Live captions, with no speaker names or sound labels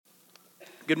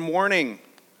Good morning.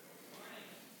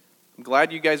 I'm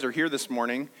glad you guys are here this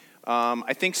morning.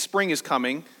 I think spring is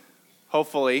coming,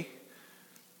 hopefully,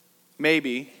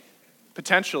 maybe,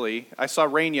 potentially. I saw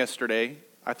rain yesterday.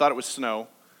 I thought it was snow,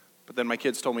 but then my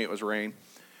kids told me it was rain.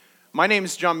 My name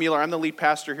is John Mueller. I'm the lead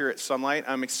pastor here at Sunlight.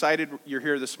 I'm excited you're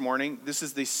here this morning. This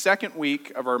is the second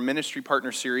week of our Ministry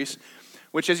Partner Series,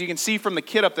 which, as you can see from the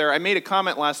kid up there, I made a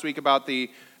comment last week about the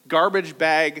garbage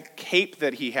bag cape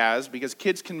that he has, because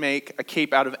kids can make a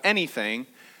cape out of anything.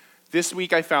 This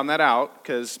week I found that out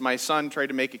because my son tried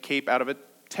to make a cape out of a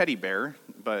teddy bear,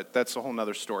 but that's a whole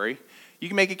nother story. You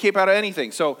can make a cape out of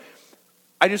anything. So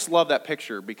I just love that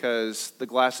picture because the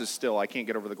glasses still, I can't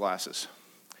get over the glasses.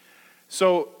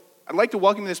 So I'd like to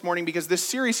welcome you this morning because this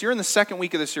series, you're in the second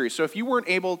week of the series. So if you weren't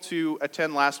able to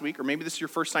attend last week, or maybe this is your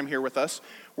first time here with us,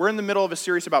 we're in the middle of a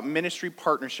series about ministry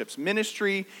partnerships.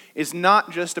 Ministry is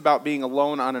not just about being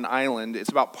alone on an island. It's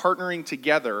about partnering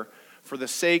together for the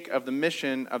sake of the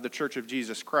mission of the Church of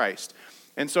Jesus Christ.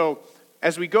 And so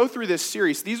as we go through this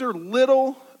series, these are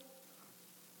little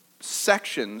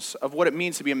sections of what it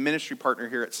means to be a ministry partner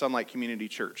here at Sunlight Community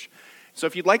Church. So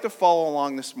if you'd like to follow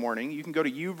along this morning, you can go to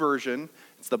YouVersion.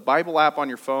 It's the Bible app on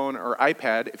your phone or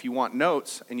iPad if you want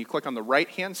notes, and you click on the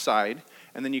right-hand side,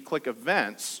 and then you click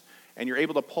Events, and you're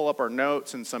able to pull up our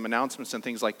notes and some announcements and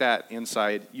things like that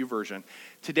inside YouVersion.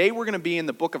 Today we're going to be in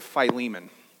the book of Philemon.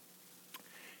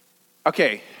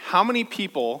 Okay, how many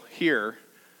people here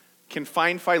can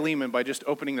find Philemon by just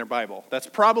opening their Bible? That's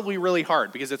probably really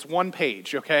hard because it's one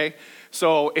page, okay?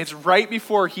 So it's right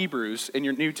before Hebrews in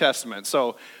your New Testament.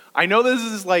 So I know this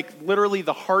is like literally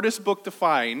the hardest book to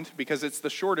find because it's the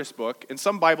shortest book. In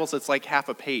some Bibles, it's like half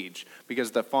a page because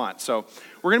of the font. So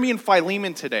we're going to be in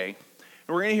Philemon today,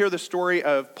 and we're going to hear the story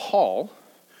of Paul,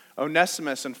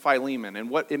 Onesimus, and Philemon, and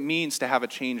what it means to have a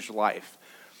changed life.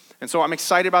 And so I'm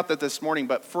excited about that this morning,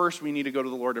 but first we need to go to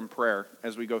the Lord in prayer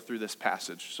as we go through this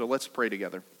passage. So let's pray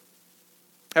together.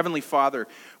 Heavenly Father,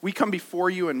 we come before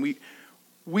you, and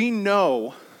we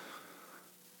know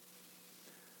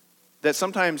that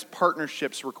sometimes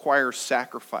partnerships require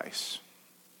sacrifice.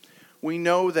 We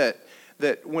know that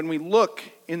when we look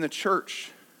in the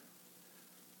church,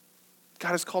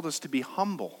 God has called us to be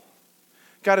humble.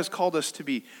 God has called us to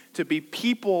be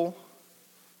people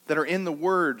that are in the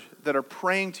Word, that are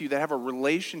praying to you, that have a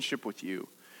relationship with you.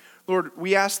 Lord,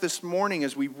 we ask this morning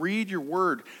as we read your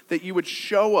Word that you would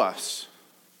show us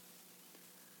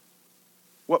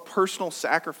what personal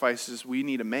sacrifices we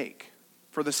need to make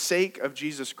for the sake of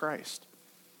Jesus Christ.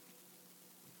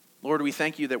 Lord, we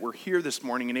thank you that we're here this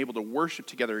morning and able to worship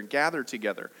together and gather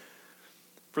together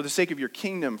for the sake of your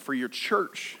kingdom, for your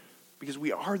church, because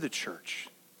we are the church.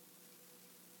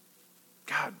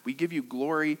 God, we give you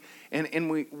glory,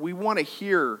 and we want to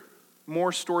hear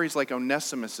more stories like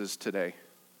Onesimus's today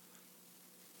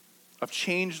of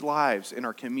changed lives in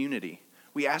our community.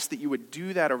 We ask that you would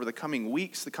do that over the coming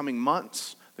weeks, the coming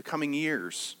months, the coming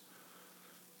years.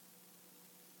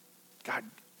 God,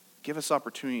 give us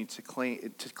opportunity to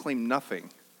claim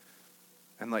nothing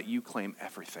and let you claim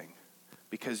everything,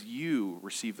 because you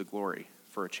receive the glory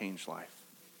for a changed life.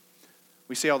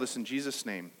 We say all this in Jesus'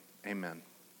 name, amen.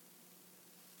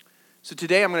 So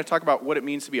today I'm going to talk about what it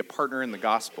means to be a partner in the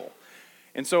gospel.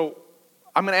 And so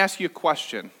I'm going to ask you a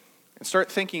question, and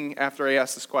start thinking after I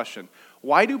ask this question.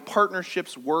 Why do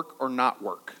partnerships work or not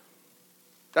work?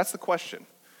 That's the question.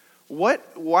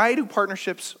 Why do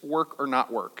partnerships work or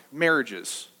not work?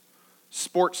 Marriages,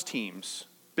 sports teams,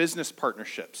 business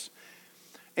partnerships.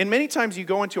 And many times you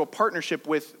go into a partnership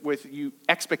with you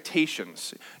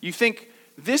expectations. You think,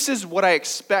 this is what I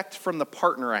expect from the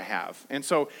partner I have. And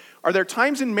so are there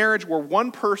times in marriage where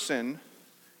one person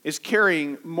is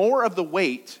carrying more of the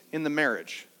weight in the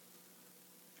marriage?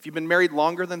 If you've been married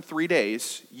longer than 3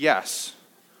 days, yes.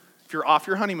 If you're off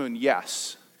your honeymoon,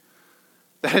 yes.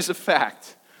 That is a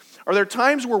fact. Are there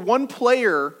times where one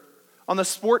player on the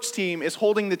sports team is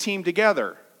holding the team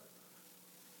together?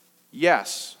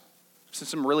 Yes. Since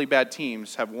some really bad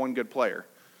teams have one good player,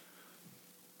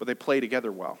 but they play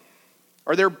together well.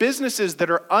 Are there businesses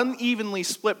that are unevenly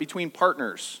split between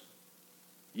partners?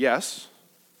 Yes,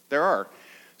 there are.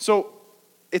 So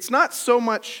it's not so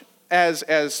much as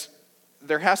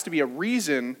there has to be a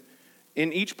reason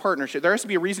in each partnership. There has to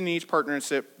be a reason in each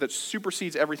partnership that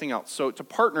supersedes everything else. So to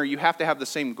partner, you have to have the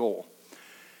same goal.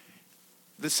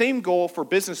 The same goal for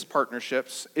business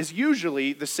partnerships is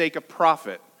usually the sake of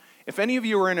profit. If any of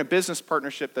you are in a business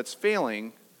partnership that's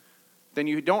failing, then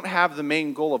you don't have the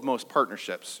main goal of most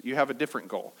partnerships. You have a different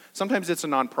goal. Sometimes it's a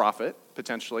nonprofit,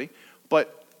 potentially,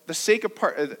 but the sake of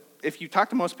if you talk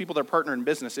to most people that are partner in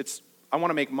business, it's, I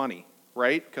want to make money.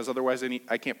 right? Because otherwise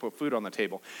I can't put food on the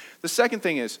table. The second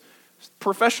thing is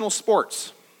professional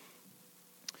sports.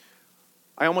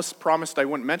 I almost promised I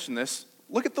wouldn't mention this.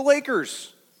 Look at the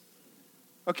Lakers,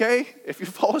 okay? If you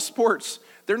follow sports,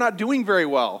 they're not doing very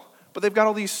well, but they've got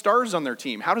all these stars on their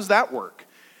team. How does that work?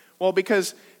 Well,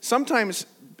 because sometimes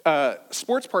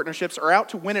sports partnerships are out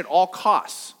to win at all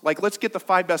costs. Like, let's get the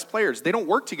 5 best players. They don't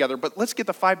work together, but let's get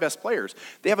the 5 best players.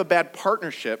 They have a bad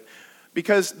partnership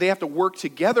because they have to work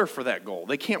together for that goal.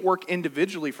 They can't work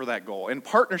individually for that goal. In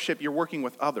partnership, you're working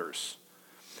with others.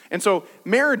 And so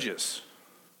marriages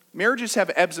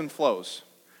have ebbs and flows.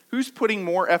 Who's putting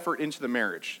more effort into the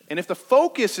marriage? And if the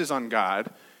focus is on God,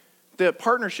 the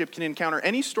partnership can encounter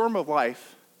any storm of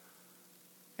life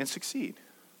and succeed.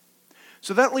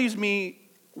 So that leaves me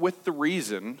with the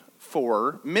reason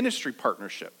for ministry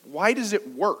partnership. Why does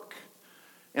it work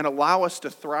and allow us to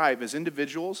thrive as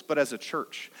individuals, but as a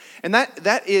church? And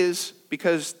that is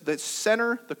because the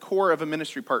center, the core of a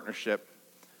ministry partnership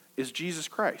is Jesus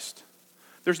Christ.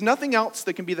 There's nothing else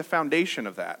that can be the foundation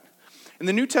of that. In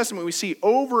the New Testament, we see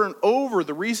over and over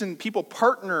the reason people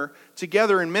partner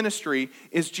together in ministry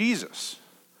is Jesus.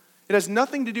 It has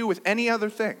nothing to do with any other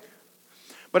thing.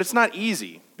 But it's not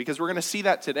easy, because we're going to see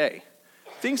that today.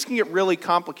 Things can get really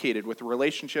complicated with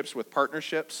relationships, with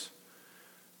partnerships.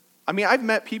 I mean, I've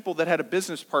met people that had a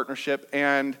business partnership,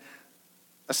 and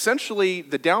essentially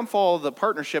the downfall of the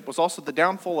partnership was also the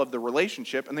downfall of the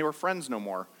relationship, and they were friends no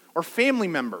more. Or family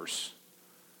members.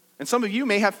 And some of you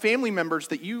may have family members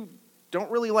that you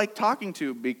don't really like talking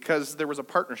to because there was a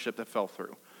partnership that fell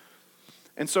through.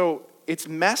 And so it's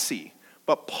messy.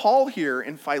 But Paul here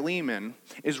in Philemon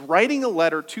is writing a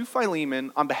letter to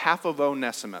Philemon on behalf of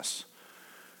Onesimus.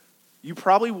 You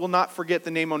probably will not forget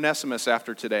the name Onesimus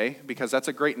after today, because that's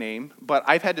a great name, but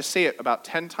I've had to say it about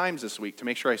 10 times this week to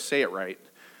make sure I say it right.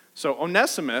 So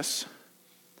Onesimus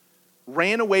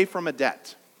ran away from a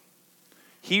debt.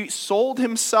 He sold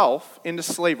himself into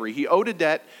slavery. He owed a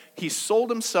debt. He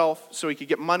sold himself so he could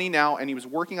get money now, and he was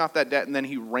working off that debt, and then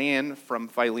he ran from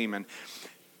Philemon.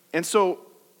 And so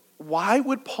why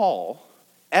would Paul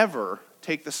ever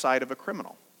take the side of a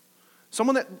criminal?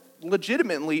 Someone that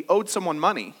legitimately owed someone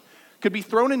money, could be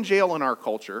thrown in jail in our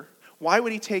culture. Why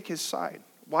would he take his side?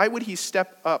 Why would he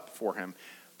step up for him?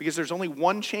 Because there's only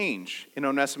one change in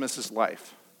Onesimus'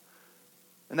 life,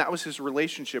 and that was his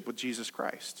relationship with Jesus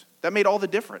Christ. That made all the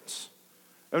difference.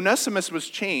 Onesimus was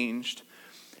changed,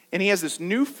 and he has this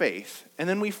new faith, and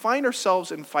then we find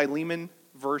ourselves in Philemon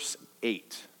verse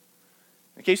 8.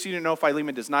 In case you didn't know,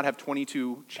 Philemon does not have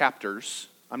 22 chapters.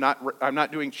 I'm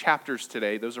not doing chapters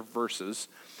today. Those are verses.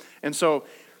 And so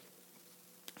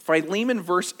Philemon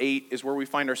verse 8 is where we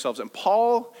find ourselves. And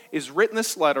Paul is written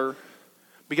this letter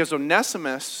because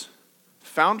Onesimus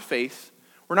found faith.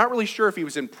 We're not really sure if he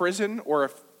was in prison or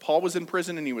if Paul was in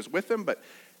prison and he was with him, but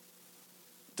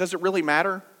does it really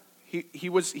matter? He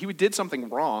did something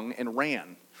wrong and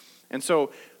ran. And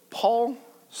so Paul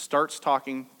starts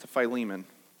talking to Philemon.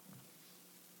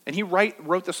 And he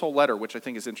wrote this whole letter, which I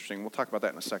think is interesting. We'll talk about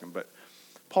that in a second. But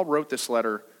Paul wrote this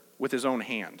letter with his own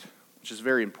hand, which is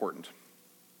very important.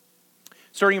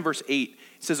 Starting in verse 8,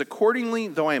 it says, "Accordingly,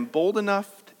 though I am bold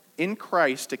enough in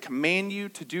Christ to command you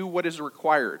to do what is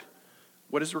required."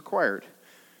 What is required?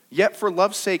 "Yet for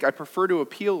love's sake, I prefer to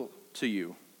appeal to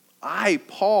you. I,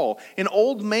 Paul, an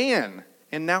old man,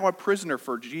 and now a prisoner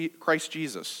for Christ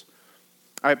Jesus.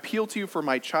 I appeal to you for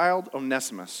my child,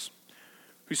 Onesimus,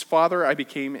 whose father I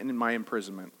became in my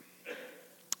imprisonment.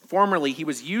 Formerly he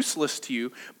was useless to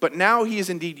you, but now he is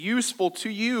indeed useful to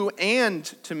you and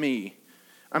to me.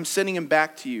 I'm sending him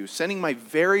back to you, sending my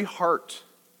very heart.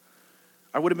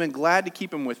 I would have been glad to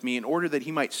keep him with me in order that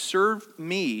he might serve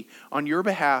me on your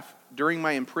behalf during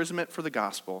my imprisonment for the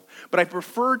gospel. But I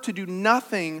prefer to do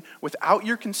nothing without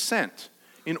your consent,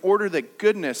 in order that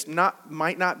goodness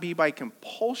might not be by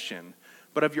compulsion,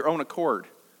 but of your own accord."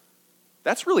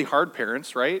 That's really hard,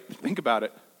 parents, right? Think about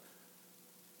it.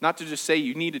 Not to just say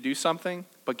you need to do something,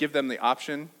 but give them the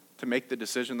option to make the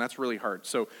decision. That's really hard.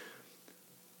 So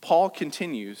Paul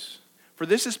continues, "For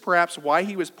this is perhaps why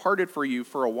he was parted for you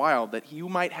for a while, that you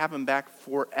might have him back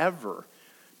forever.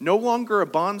 No longer a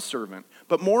bondservant,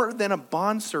 but more than a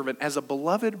bondservant, as a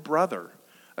beloved brother,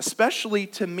 especially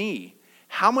to me.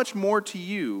 How much more to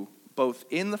you, both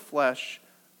in the flesh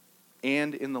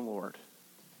and in the Lord."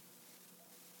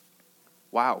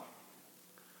 Wow.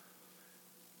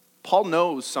 Paul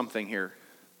knows something here.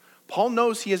 Paul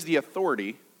knows he has the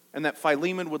authority and that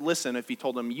Philemon would listen if he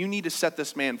told him, "You need to set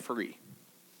this man free."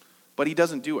 But he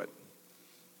doesn't do it.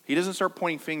 He doesn't start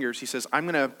pointing fingers. He says, "I'm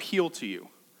going to appeal to you."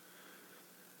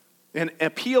 And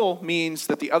appeal means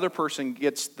that the other person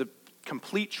gets the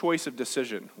complete choice of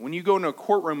decision. When you go into a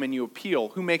courtroom and you appeal,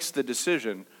 who makes the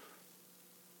decision?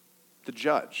 The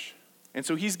judge. And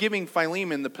so he's giving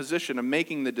Philemon the position of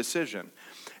making the decision.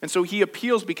 And so he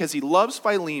appeals because he loves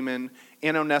Philemon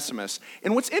and Onesimus.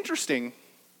 And what's interesting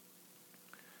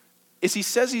is he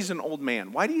says he's an old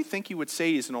man. Why do you think he would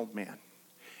say he's an old man?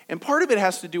 And part of it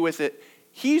has to do with it,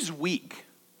 he's weak.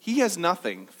 He has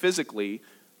nothing physically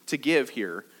to give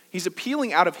here. He's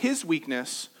appealing out of his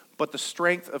weakness, but the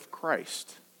strength of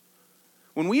Christ.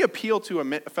 When we appeal to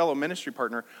a fellow ministry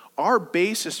partner, our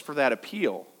basis for that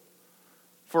appeal,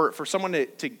 for someone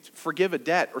to forgive a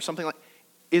debt or something like,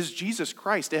 is Jesus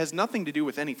Christ. It has nothing to do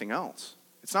with anything else.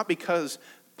 It's not because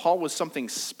Paul was something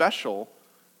special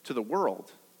to the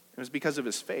world. It was because of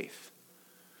his faith.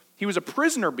 He was a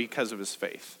prisoner because of his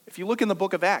faith. If you look in the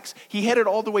book of Acts, he headed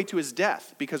all the way to his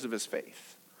death because of his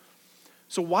faith.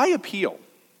 So why appeal?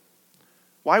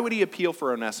 Why would he appeal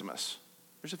for Onesimus?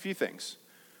 There's a few things.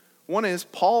 One is,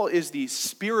 Paul is the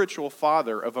spiritual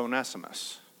father of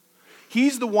Onesimus.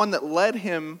 He's the one that led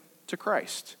him to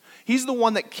Christ. He's the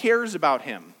one that cares about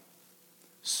him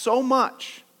so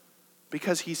much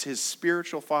because he's his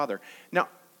spiritual father. Now,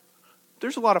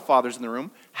 there's a lot of fathers in the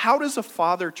room. How does a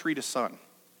father treat a son?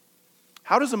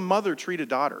 How does a mother treat a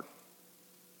daughter?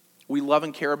 We love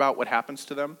and care about what happens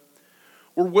to them.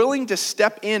 We're willing to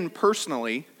step in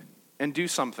personally and do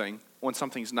something when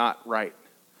something's not right.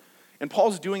 And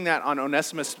Paul's doing that on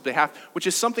Onesimus' behalf, which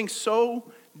is something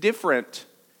so different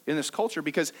in this culture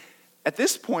because at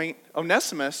this point,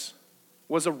 Onesimus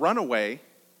was a runaway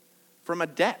from a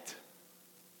debt.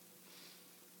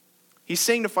 He's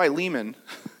saying to Philemon,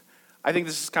 I think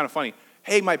this is kind of funny,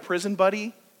 hey, my prison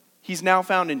buddy, he's now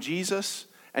found in Jesus,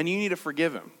 and you need to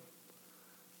forgive him.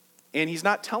 And he's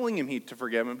not telling him to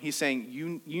forgive him. He's saying,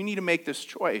 you need to make this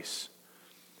choice.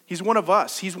 He's one of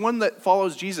us. He's one that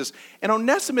follows Jesus. And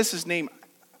Onesimus' name,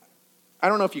 I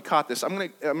don't know if you caught this. I'm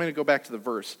gonna go back to the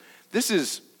verse. This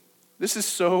is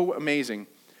so amazing.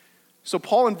 So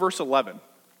Paul in verse 11,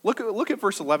 look at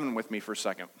verse 11 with me for a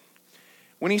second.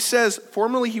 When he says,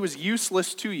 formerly he was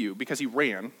useless to you because he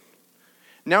ran.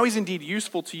 Now he's indeed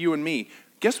useful to you and me.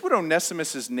 Guess what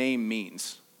Onesimus' name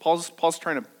means? Paul's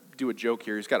trying to do a joke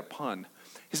here. He's got a pun.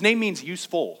 His name means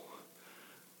useful.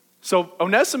 So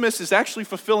Onesimus is actually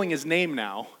fulfilling his name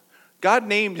now. God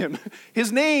named him.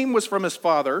 His name was from his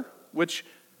father, which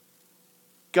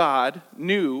God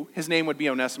knew his name would be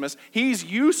Onesimus. He's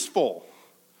useful.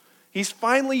 He's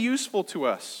finally useful to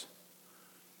us.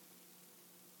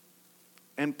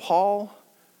 And Paul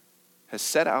has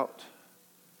set out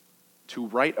to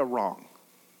right a wrong.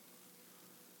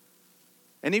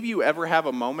 Any of you ever have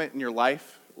a moment in your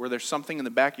life where there's something in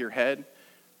the back of your head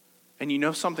and you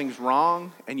know something's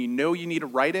wrong and you know you need to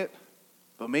right it,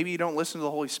 but maybe you don't listen to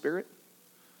the Holy Spirit?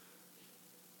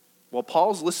 Well,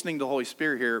 Paul's listening to the Holy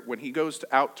Spirit here when he goes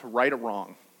out to right a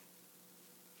wrong.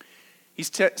 He's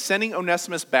sending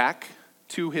Onesimus back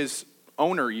to his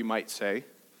owner, you might say.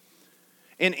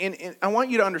 And I want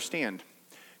you to understand,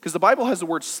 because the Bible has the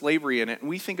word slavery in it, and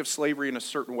we think of slavery in a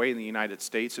certain way in the United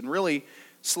States, and really,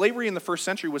 slavery in the first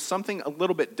century was something a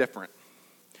little bit different.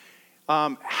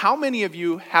 How many of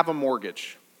you have a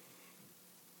mortgage?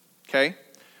 Okay?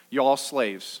 You all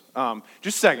slaves.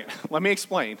 Just a second. Let me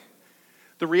explain.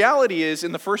 The reality is,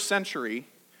 in the first century,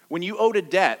 when you owed a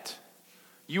debt,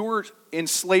 you were in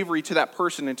slavery to that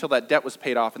person until that debt was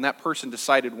paid off, and that person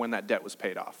decided when that debt was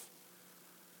paid off.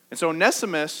 And so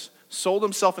Onesimus sold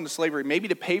himself into slavery, maybe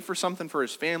to pay for something for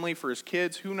his family, for his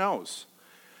kids, who knows?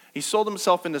 He sold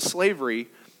himself into slavery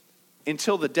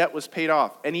until the debt was paid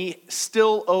off. And he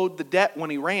still owed the debt when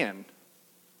he ran.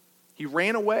 He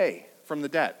ran away from the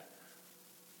debt.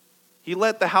 He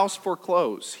let the house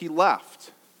foreclose. He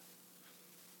left.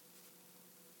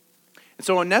 And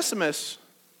so Onesimus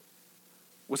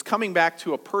was coming back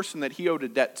to a person that he owed a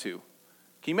debt to.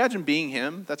 Can you imagine being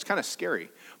him? That's kind of scary.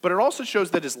 But it also shows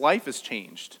that his life has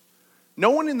changed. No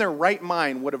one in their right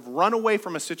mind would have run away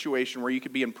from a situation where you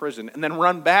could be in prison and then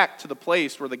run back to the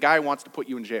place where the guy wants to put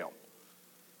you in jail.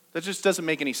 That just doesn't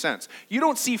make any sense. You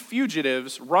don't see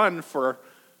fugitives run for,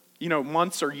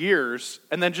 months or years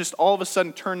and then just all of a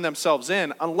sudden turn themselves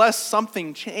in unless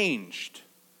something changed.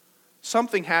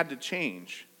 Something had to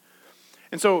change.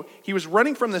 And so he was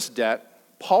running from this debt.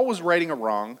 Paul was righting a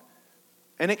wrong.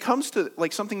 And it comes to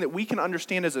something that we can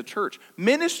understand as a church.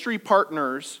 Ministry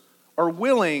partners are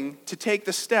willing to take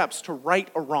the steps to right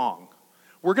a wrong.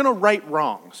 We're going to right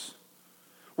wrongs.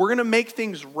 We're going to make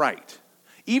things right.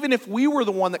 Even if we were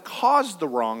the one that caused the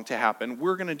wrong to happen,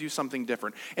 we're going to do something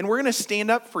different. And we're going to stand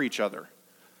up for each other.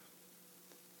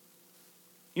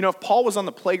 If Paul was on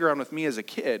the playground with me as a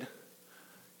kid,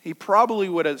 He probably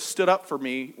would have stood up for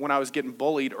me when I was getting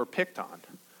bullied or picked on.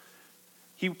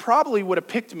 He probably would have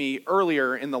picked me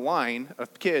earlier in the line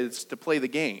of kids to play the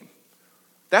game.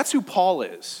 That's who Paul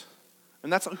is.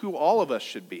 And that's who all of us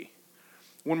should be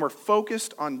when we're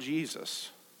focused on Jesus.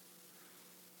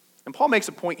 And Paul makes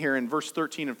a point here in verse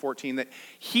 13 and 14 that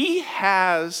he's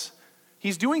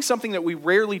doing something that we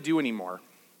rarely do anymore.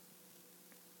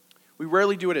 We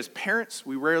rarely do it as parents.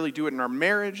 We rarely do it in our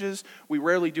marriages. We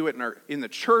rarely do it in the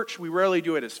church. We rarely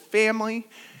do it as family.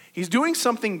 He's doing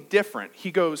something different. He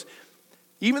goes,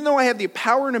 even though I have the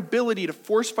power and ability to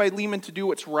force Philemon to do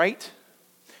what's right,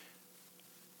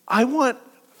 I want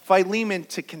Philemon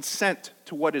to consent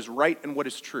to what is right and what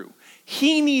is true.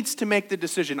 He needs to make the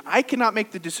decision. I cannot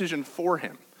make the decision for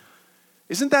him.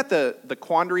 Isn't that the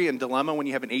quandary and dilemma when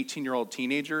you have an 18-year-old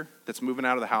teenager that's moving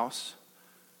out of the house?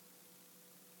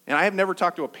 And I have never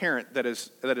talked to a parent that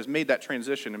has made that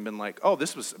transition and been like, oh,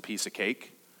 this was a piece of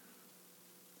cake.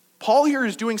 Paul here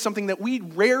is doing something that we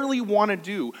rarely want to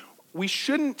do. We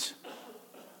shouldn't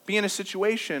be in a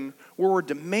situation where we're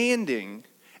demanding.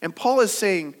 And Paul is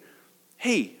saying,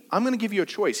 hey, I'm going to give you a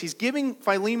choice. He's giving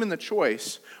Philemon the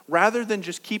choice rather than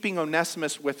just keeping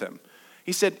Onesimus with him.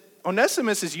 He said,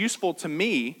 Onesimus is useful to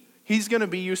me. He's going to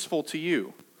be useful to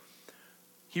you.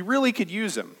 He really could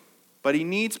use him, but he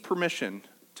needs permission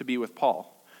to be with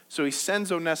Paul. So he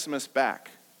sends Onesimus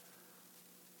back.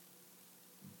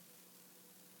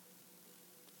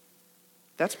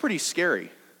 That's pretty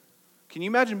scary. Can you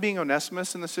imagine being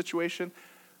Onesimus in this situation?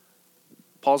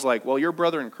 Paul's like, well, you're a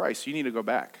brother in Christ. You need to go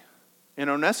back. And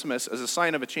Onesimus, as a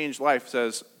sign of a changed life,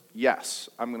 says, yes,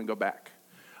 I'm going to go back.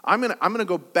 I'm going to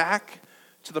go back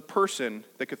to the person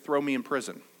that could throw me in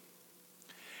prison.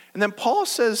 And then Paul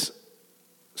says,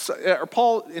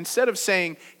 instead of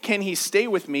saying, can he stay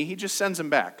with me, he just sends him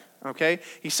back, okay?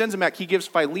 He sends him back. He gives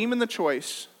Philemon the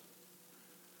choice.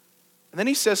 And then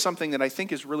he says something that I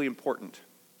think is really important.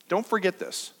 Don't forget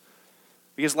this.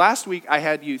 Because last week I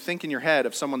had you think in your head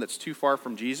of someone that's too far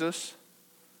from Jesus,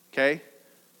 okay?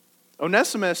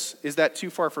 Onesimus is that too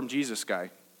far from Jesus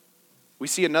guy. We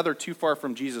see another too far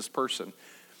from Jesus person.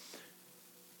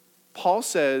 Paul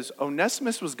says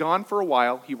Onesimus was gone for a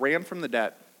while. He ran from the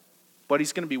debt, but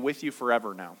he's going to be with you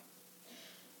forever now.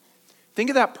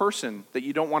 Think of that person that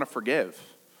you don't want to forgive,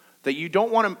 that you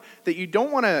don't want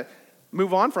to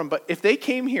move on from. But if they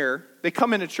came here, they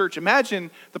come into church.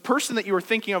 Imagine the person that you were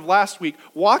thinking of last week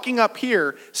walking up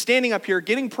here, standing up here,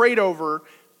 getting prayed over,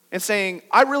 and saying,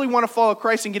 I really want to follow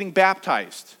Christ, and getting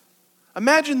baptized.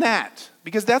 Imagine that,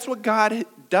 because that's what God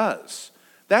does.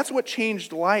 That's what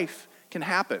changed life can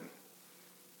happen.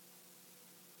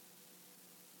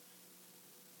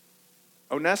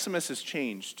 Onesimus has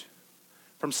changed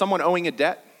from someone owing a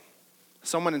debt,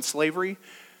 someone in slavery,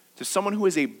 to someone who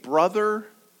is a brother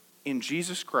in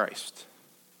Jesus Christ.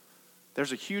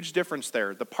 There's a huge difference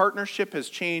there. The partnership has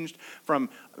changed from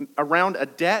around a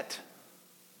debt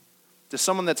to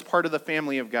someone that's part of the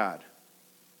family of God.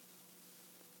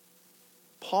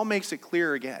 Paul makes it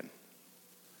clear again.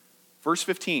 Verse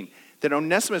 15, that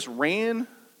Onesimus ran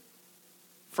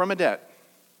from a debt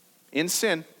in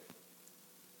sin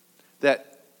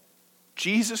that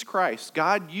Jesus Christ,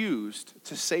 God used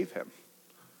to save him.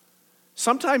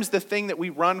 Sometimes the thing that we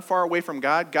run far away from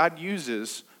God, God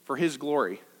uses for his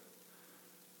glory.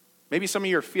 Maybe some of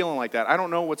you are feeling like that. I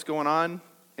don't know what's going on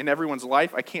in everyone's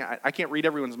life. I can't read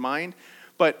everyone's mind.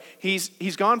 But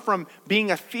he's gone from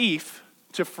being a thief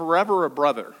to forever a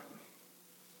brother.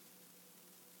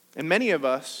 And many of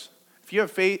us, if you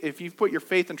have faith, if you've put your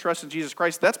faith and trust in Jesus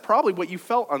Christ, that's probably what you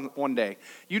felt on one day.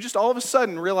 You just all of a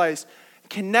sudden realized,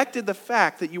 connected the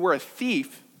fact that you were a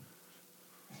thief,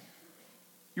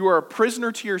 you were a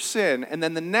prisoner to your sin, and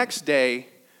then the next day,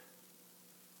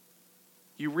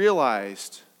 you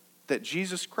realized that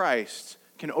Jesus Christ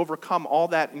can overcome all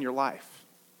that in your life.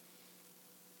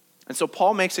 And so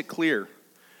Paul makes it clear,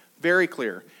 very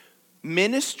clear.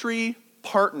 Ministry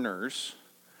partners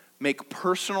make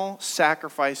personal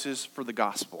sacrifices for the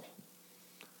gospel.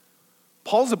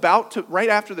 Paul's about to, right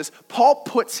after this, Paul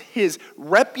puts his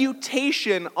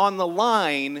reputation on the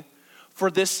line for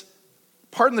this,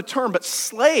 pardon the term, but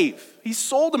slave. He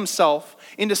sold himself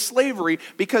into slavery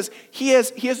because he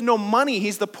has no money.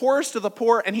 He's the poorest of the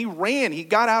poor, and he ran. He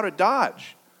got out of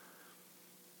Dodge.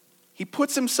 He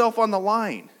puts himself on the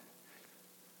line.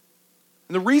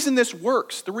 And the reason this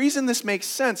works, the reason this makes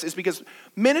sense is because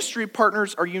ministry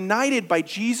partners are united by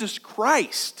Jesus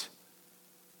Christ.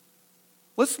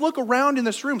 Let's look around in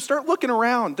this room. Start looking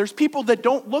around. There's people that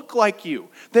don't look like you,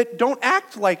 that don't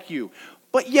act like you,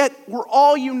 but yet we're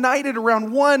all united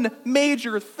around one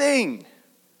major thing.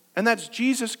 and that's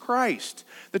Jesus Christ.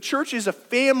 The church is a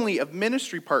family of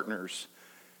ministry partners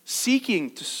seeking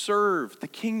to serve the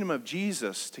kingdom of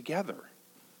Jesus together.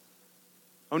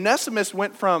 Onesimus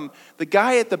went from the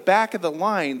guy at the back of the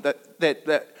line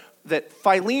that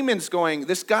Philemon's going,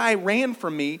 this guy ran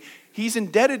from me, he's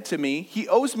indebted to me, he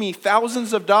owes me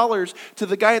thousands of dollars, to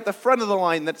the guy at the front of the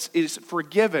line that is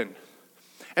forgiven.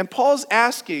 And Paul's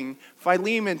asking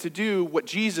Philemon to do what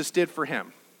Jesus did for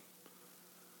him.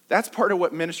 That's part of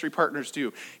what ministry partners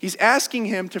do. He's asking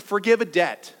him to forgive a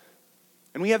debt.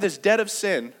 And we have this debt of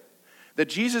sin that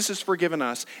Jesus has forgiven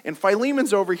us. And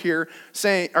Philemon's over here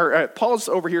saying, Paul's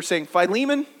over here saying,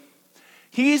 Philemon,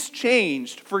 he's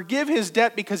changed. Forgive his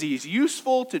debt because he's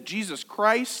useful to Jesus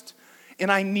Christ,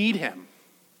 and I need him.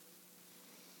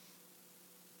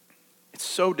 It's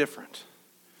so different.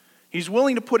 He's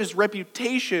willing to put his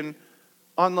reputation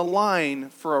on the line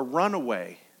for a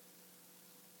runaway.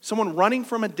 Someone running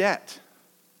from a debt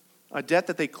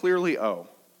that they clearly owe.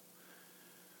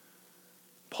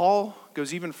 Paul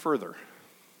goes even further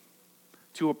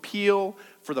to appeal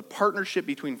for the partnership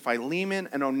between Philemon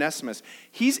and Onesimus.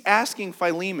 He's asking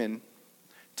Philemon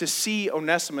to see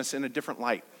Onesimus in a different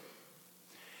light.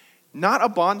 Not a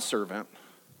bondservant,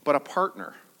 but a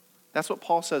partner. That's what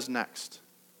Paul says next.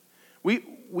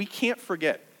 We can't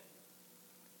forget.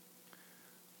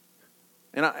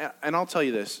 And I'll tell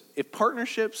you this, if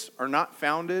partnerships are not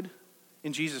founded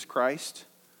in Jesus Christ,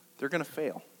 they're going to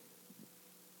fail.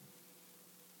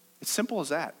 It's simple as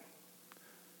that.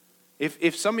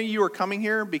 If some of you are coming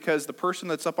here because the person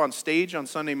that's up on stage on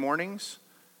Sunday mornings,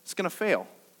 it's going to fail.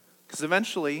 Because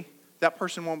eventually, that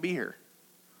person won't be here.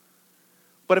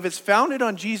 But if it's founded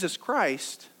on Jesus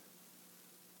Christ,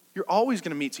 you're always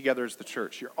going to meet together as the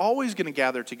church. You're always going to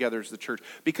gather together as the church.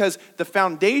 Because the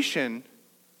foundation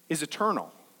is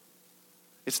eternal.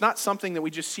 It's not something that we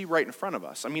just see right in front of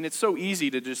us. I mean, it's so easy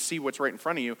to just see what's right in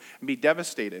front of you and be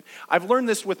devastated. I've learned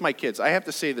this with my kids. I have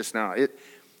to say this now.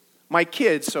 My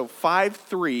kids, so 5,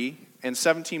 3, and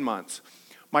 17 months,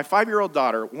 my 5-year-old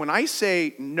daughter, when I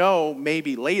say no,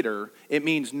 maybe later, it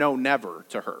means no, never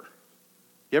to her.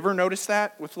 You ever notice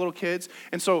that with little kids?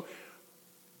 And so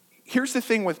here's the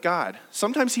thing with God.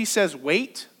 Sometimes he says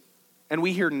wait, and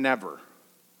we hear never.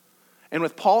 And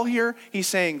with Paul here, he's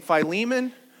saying,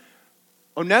 Philemon,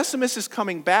 Onesimus is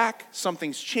coming back.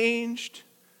 Something's changed.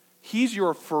 He's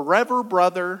your forever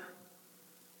brother.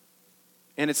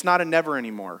 And it's not a never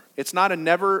anymore. It's not a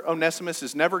never. Onesimus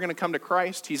is never going to come to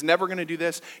Christ. He's never going to do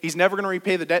this. He's never going to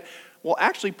repay the debt. Well,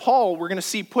 actually, Paul, we're going to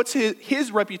see, puts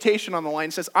his reputation on the line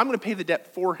and says, I'm going to pay the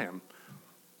debt for him.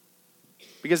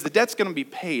 Because the debt's going to be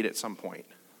paid at some point.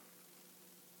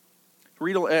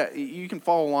 You can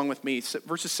follow along with me,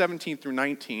 verses 17 through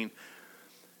 19.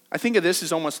 I think of this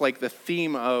as almost like the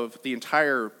theme of the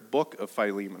entire book of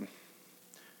Philemon.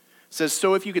 It says,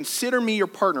 so if you consider me your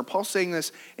partner, Paul's saying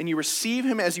this, and you receive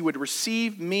him as you would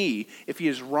receive me, if he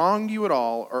has wronged you at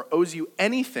all or owes you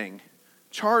anything,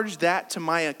 charge that to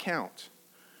my account.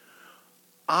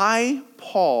 I,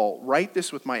 Paul, write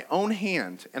this with my own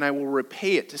hand, and I will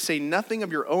repay it, to say nothing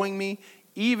of your owing me,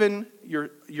 even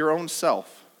your own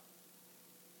self.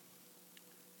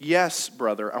 Yes,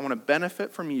 brother, I want to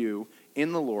benefit from you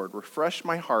in the Lord. Refresh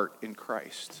my heart in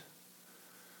Christ.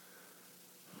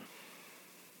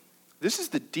 This is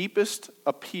the deepest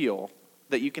appeal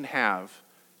that you can have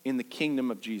in the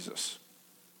kingdom of Jesus.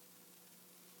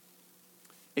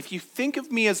 If you think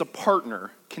of me as a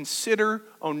partner, consider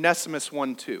Onesimus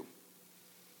 1:2.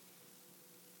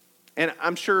 And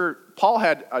I'm sure Paul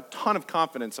had a ton of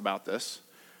confidence about this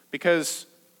because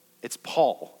it's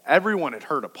Paul. Everyone had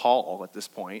heard of Paul at this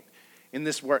point in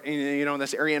this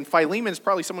area. And Philemon is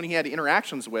probably someone he had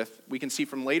interactions with. We can see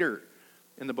from later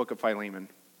in the book of Philemon.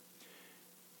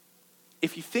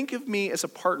 If you think of me as a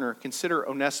partner, consider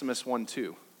Onesimus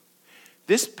 1:2.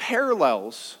 This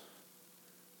parallels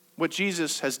what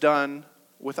Jesus has done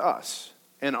with us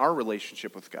and our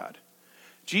relationship with God.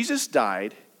 Jesus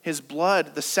died. His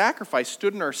blood, the sacrifice,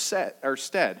 stood in our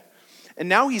stead. And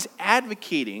now he's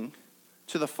advocating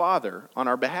to the Father on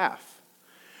our behalf.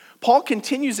 Paul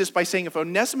continues this by saying, if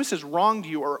Onesimus has wronged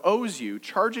you or owes you,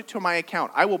 charge it to my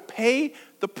account. I will pay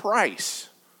the price.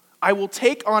 I will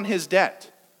take on his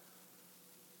debt.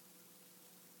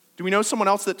 Do we know someone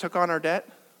else that took on our debt?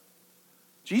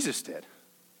 Jesus did.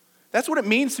 That's what it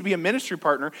means to be a ministry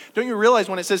partner. Don't you realize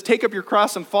when it says, take up your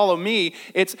cross and follow me,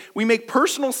 we make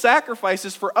personal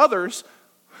sacrifices for others.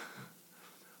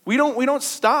 We don't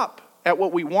stop at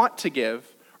what we want to give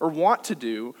or want to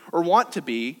do or want to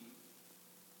be.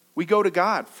 We go to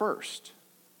God first.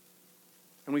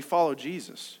 And we follow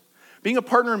Jesus. Being a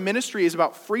partner in ministry is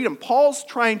about freedom. Paul's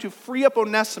trying to free up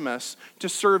Onesimus to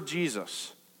serve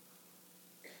Jesus.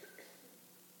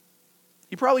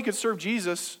 He probably could serve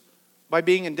Jesus by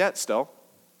being in debt still.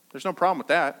 There's no problem with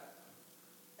that.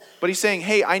 But he's saying,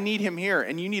 hey, I need him here,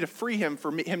 and you need to free him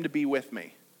for him to be with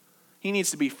me. He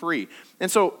needs to be free. And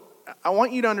so I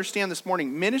want you to understand this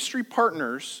morning, ministry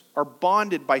partners are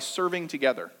bonded by serving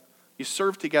together. You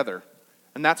serve together,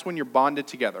 and that's when you're bonded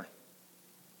together.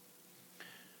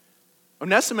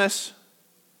 Onesimus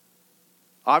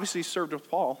obviously served with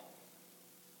Paul.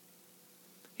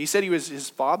 He said he was his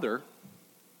father.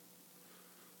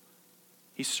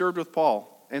 He served with Paul.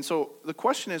 And so the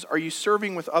question is, are you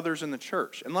serving with others in the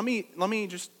church? And let me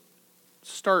just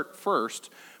start first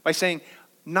by saying,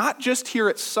 not just here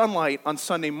at Sunlight on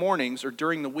Sunday mornings or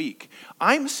during the week.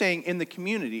 I'm saying in the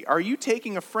community, are you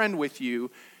taking a friend with you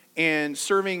and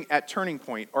serving at Turning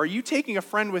Point? Are you taking a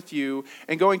friend with you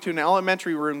and going to an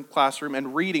elementary classroom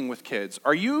and reading with kids?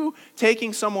 Are you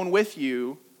taking someone with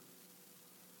you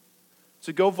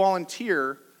to go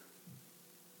volunteer,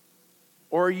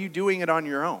 or are you doing it on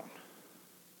your own?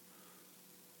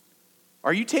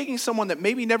 Are you taking someone that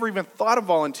maybe never even thought of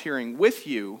volunteering with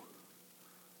you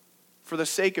for the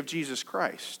sake of Jesus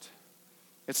Christ?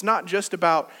 It's not just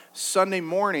about Sunday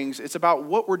mornings. It's about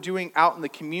what we're doing out in the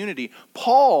community.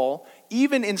 Paul,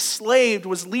 even enslaved,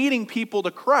 was leading people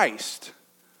to Christ.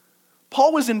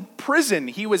 Paul was in prison.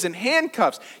 He was in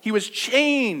handcuffs. He was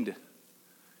chained.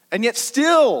 And yet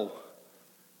still,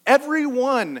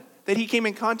 everyone that he came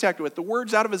in contact with, the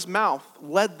words out of his mouth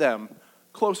led them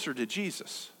closer to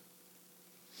Jesus.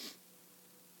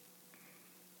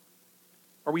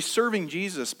 Are we serving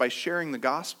Jesus by sharing the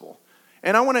gospel?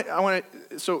 And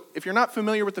so if you're not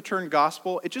familiar with the term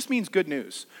gospel, it just means good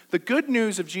news. The good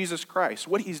news of Jesus Christ,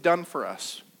 what he's done for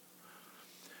us.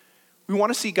 We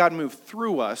want to see God move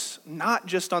through us, not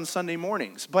just on Sunday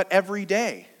mornings, but every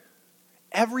day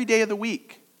of the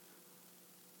week.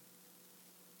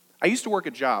 I used to work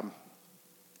a job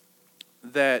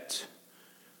that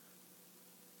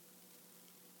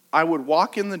I would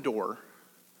walk in the door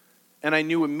and I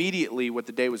knew immediately what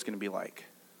the day was going to be like.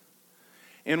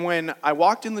 And when I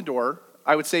walked in the door,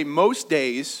 I would say most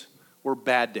days were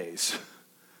bad days.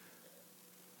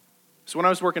 So when I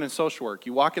was working in social work,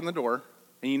 you walk in the door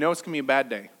and you know it's going to be a bad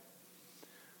day.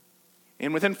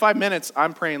 And within 5 minutes,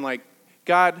 I'm praying like,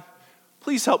 God,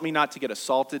 please help me not to get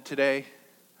assaulted today.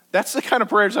 That's the kind of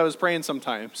prayers I was praying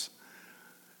sometimes.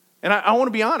 And I want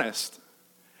to be honest.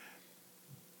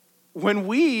 When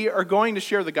we are going to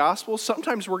share the gospel,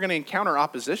 sometimes we're going to encounter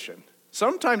opposition.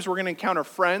 Sometimes we're going to encounter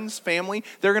friends, family.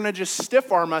 They're going to just stiff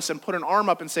arm us and put an arm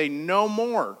up and say, no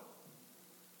more.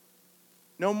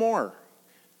 No more.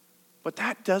 But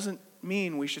that doesn't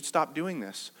mean we should stop doing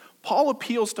this. Paul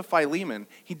appeals to Philemon.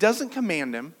 He doesn't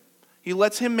command him. He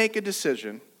lets him make a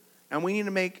decision. And we need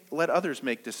to let others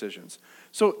make decisions.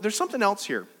 So there's something else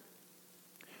here.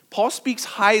 Paul speaks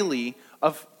highly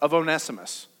of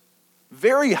Onesimus.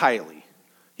 Very highly.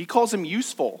 He calls him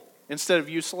useful instead of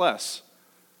useless.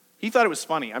 He thought it was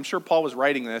funny. I'm sure Paul was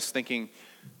writing this thinking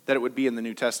that it would be in the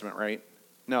New Testament, right?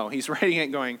 No, he's writing it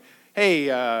going, hey,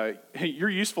 you're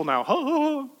useful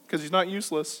now. Because he's not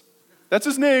useless. That's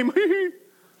his name.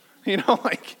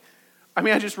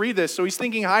 I just read this. So he's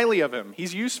thinking highly of him.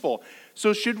 He's useful.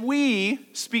 So should we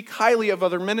speak highly of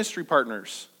other ministry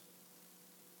partners?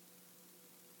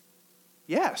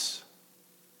 Yes.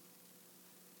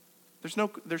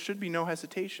 There should be no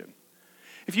hesitation.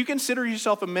 If you consider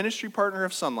yourself a ministry partner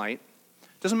of Sunlight,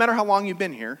 doesn't matter how long you've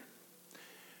been here,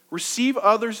 receive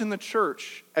others in the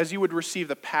church as you would receive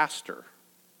the pastor.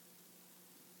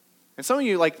 And some of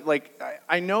you,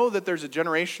 I know that there's a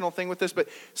generational thing with this, but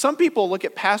some people look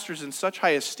at pastors in such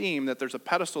high esteem that there's a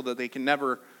pedestal that they can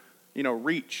never,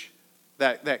 reach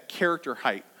that character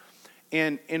height.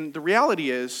 And the reality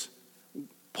is,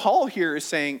 Paul here is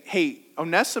saying, hey,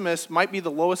 Onesimus might be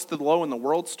the lowest of the low in the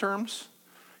world's terms.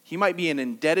 He might be an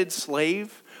indebted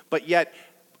slave, but yet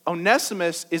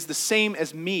Onesimus is the same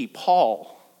as me,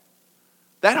 Paul.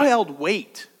 That held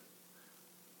weight.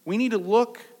 We need to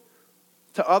look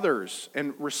to others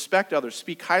and respect others,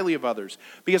 speak highly of others,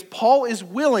 because Paul is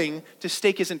willing to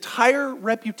stake his entire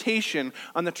reputation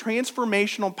on the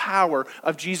transformational power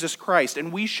of Jesus Christ,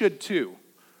 and we should too.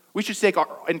 We should stake our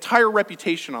entire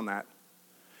reputation on that.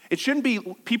 It shouldn't be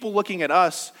people looking at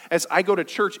us as I go to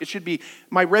church. It should be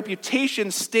my reputation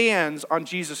stands on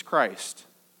Jesus Christ.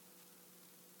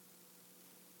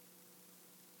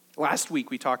 Last week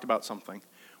we talked about something.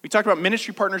 We talked about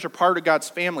ministry partners are part of God's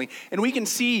family. And we can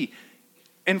see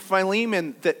in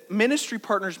Philemon that ministry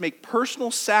partners make personal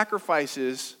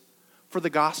sacrifices for the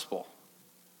gospel.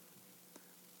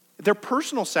 They're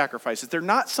personal sacrifices. They're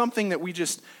not something that we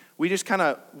just kind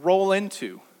of roll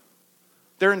into.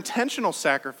 They're intentional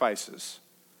sacrifices.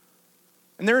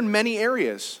 And they're in many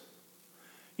areas.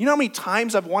 You know how many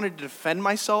times I've wanted to defend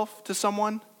myself to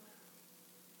someone?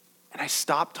 And I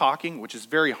stopped talking, which is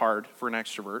very hard for an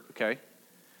extrovert, okay?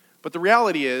 But the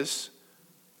reality is,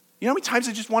 you know how many times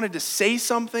I just wanted to say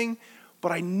something,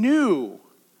 but I knew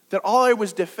that all I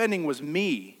was defending was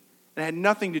me, and it had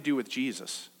nothing to do with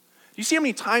Jesus. Do you see how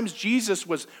many times Jesus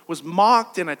was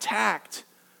mocked and attacked?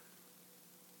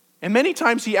 And many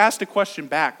times he asked a question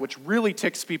back, which really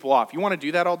ticks people off. You want to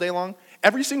do that all day long?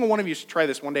 Every single one of you should try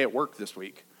this one day at work this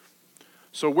week.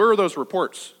 So where are those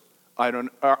reports? I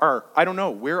don't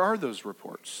know. Where are those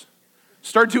reports?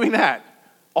 Start doing that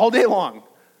all day long.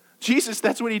 Jesus,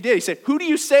 that's what he did. He said, who do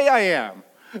you say I am?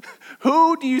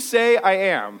 Who do you say I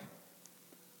am?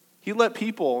 He let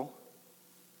people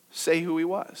say who he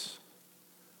was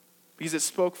because it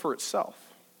spoke for itself.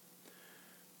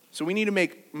 So we need to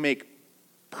make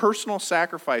personal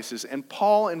sacrifices. And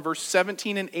Paul in verse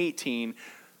 17 and 18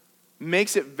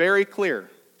 makes it very clear.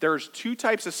 There's two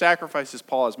types of sacrifices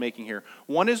Paul is making here.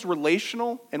 One is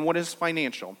relational and one is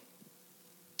financial.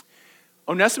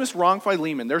 Onesimus wronged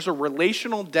Philemon. There's a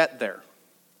relational debt there.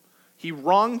 He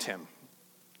wronged him.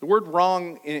 The word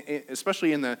wrong,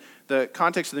 especially in the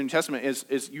context of the New Testament,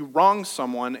 is you wrong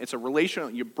someone. It's a relational,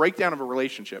 you break down of a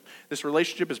relationship. This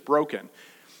relationship is broken.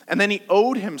 And then he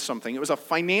owed him something. It was a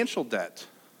financial debt.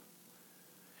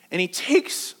 And he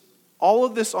takes all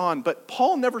of this on, but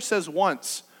Paul never says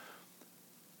once,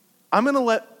 I'm going to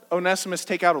let Onesimus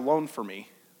take out a loan for me.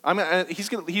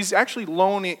 He's actually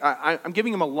loaning, I'm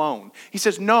giving him a loan. He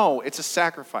says, no, it's a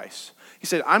sacrifice. He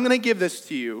said, I'm going to give this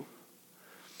to you.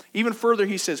 Even further,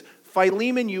 he says,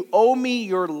 Philemon, you owe me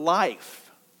your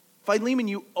life. Philemon,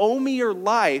 you owe me your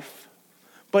life.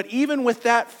 But even with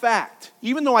that fact,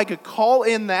 even though I could call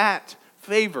in that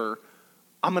favor,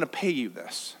 I'm going to pay you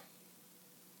this.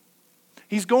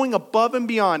 He's going above and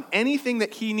beyond anything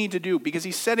that he needs to do because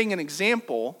he's setting an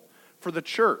example for the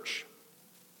church.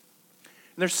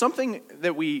 And there's something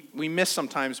that we miss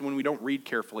sometimes when we don't read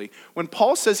carefully. When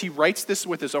Paul says he writes this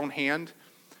with his own hand,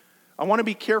 I want to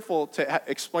be careful to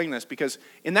explain this because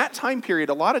in that time period,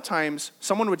 a lot of times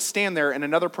someone would stand there and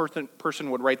another person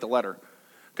would write the letter.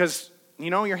 Because,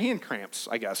 your hand cramps,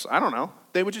 I guess. I don't know.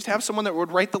 They would just have someone that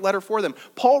would write the letter for them.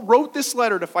 Paul wrote this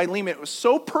letter to Philemon. It was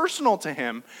so personal to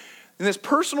him, and this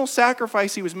personal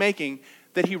sacrifice he was making,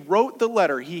 that he wrote the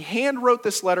letter. He hand wrote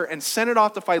this letter and sent it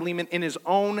off to Philemon in his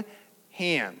own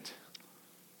hand.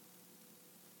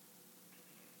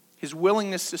 His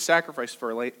willingness to sacrifice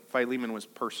for Philemon was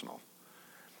personal.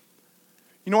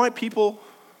 You know why people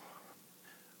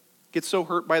get so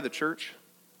hurt by the church?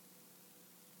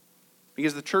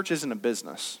 Because the church isn't a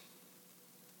business.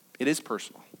 It is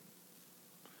personal.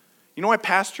 You know why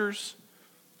pastors,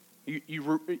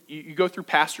 you go through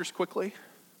pastors quickly?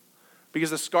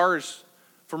 Because the scars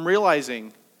from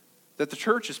realizing that the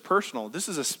church is personal. This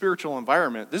is a spiritual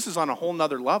environment. This is on a whole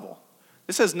nother level.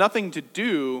 This has nothing to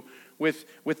do with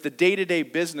the day-to-day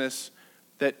business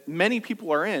that many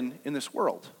people are in this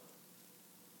world.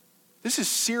 This is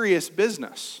serious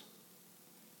business.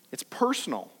 It's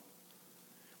personal.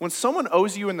 When someone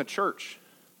owes you in the church,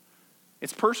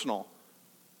 it's personal.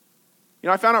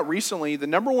 I found out recently the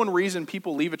number one reason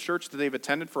people leave a church that they've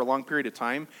attended for a long period of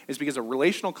time is because of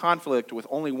relational conflict with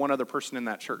only one other person in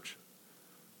that church.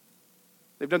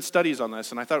 They've done studies on this,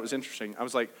 and I thought it was interesting. I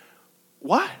was like,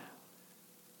 what?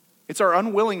 It's our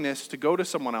unwillingness to go to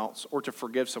someone else or to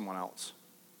forgive someone else.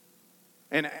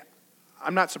 And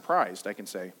I'm not surprised, I can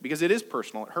say, because it is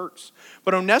personal. It hurts.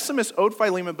 But Onesimus owed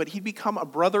Philemon, but he'd become a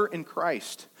brother in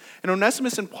Christ. And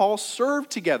Onesimus and Paul served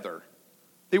together.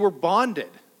 They were bonded.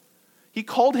 He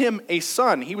called him a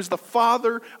son. He was the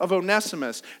father of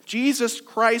Onesimus. Jesus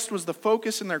Christ was the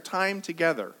focus in their time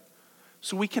together.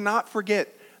 So we cannot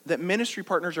forget that ministry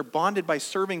partners are bonded by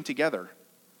serving together.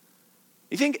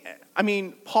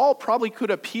 Paul probably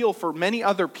could appeal for many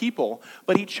other people,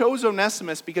 but he chose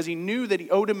Onesimus because he knew that he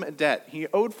owed him a debt. He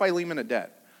owed Philemon a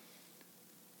debt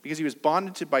because he was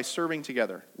bonded by serving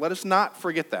together. Let us not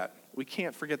forget that. We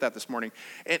can't forget that this morning.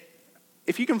 And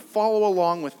if you can follow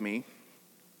along with me,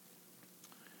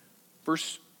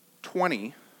 verse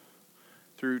 20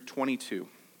 through 22,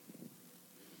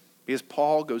 because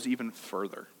Paul goes even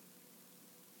further.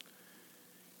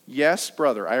 Yes,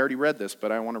 brother, I already read this,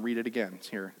 but I want to read it again. It's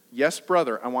here. Yes,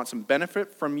 brother, I want some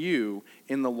benefit from you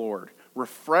in the Lord.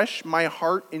 Refresh my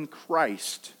heart in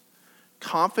Christ.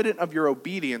 Confident of your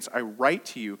obedience, I write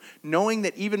to you, knowing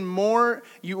that even more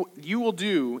you will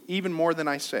do even more than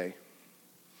I say.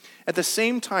 At the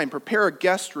same time, prepare a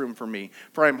guest room for me,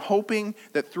 for I am hoping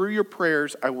that through your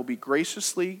prayers I will be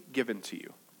graciously given to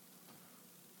you.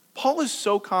 Paul is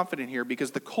so confident here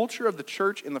because the culture of the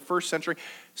church in the first century,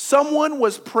 someone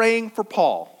was praying for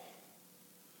Paul.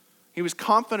 He was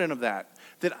confident of that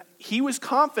he was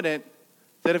confident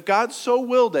that if God so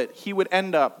willed it, he would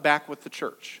end up back with the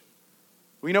church.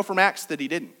 We know from Acts that he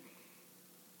didn't.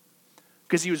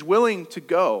 Because he was willing to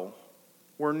go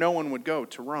where no one would go,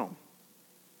 to Rome.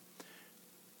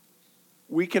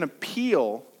 We can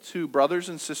appeal to brothers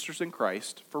and sisters in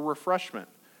Christ for refreshment.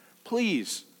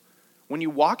 Please, when you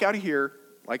walk out of here,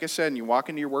 like I said, and you walk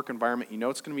into your work environment, you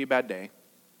know it's going to be a bad day.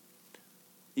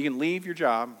 You can leave your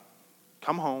job,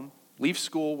 come home, leave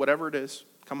school, whatever it is,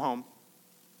 come home.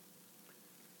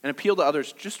 And appeal to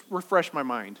others, just refresh my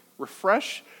mind.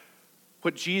 Refresh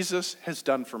what Jesus has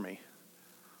done for me.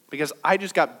 Because I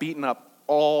just got beaten up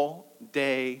all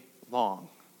day long.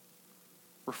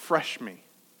 Refresh me.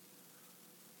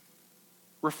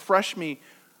 Refresh me.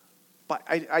 But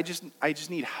I just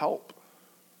need help.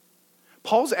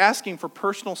 Paul's asking for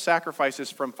personal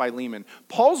sacrifices from Philemon.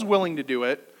 Paul's willing to do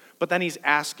it, but then he's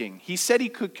asking. He said he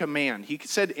could command. He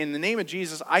said, in the name of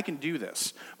Jesus, I can do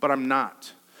this, but I'm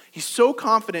not. He's so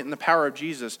confident in the power of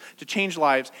Jesus to change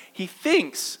lives, he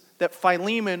thinks that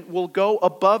Philemon will go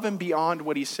above and beyond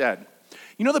what he said.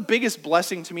 You know, the biggest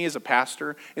blessing to me as a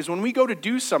pastor is when we go to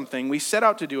do something, we set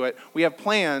out to do it, we have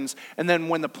plans, and then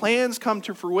when the plans come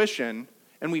to fruition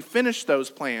and we finish those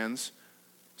plans,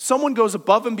 someone goes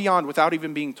above and beyond without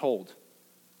even being told.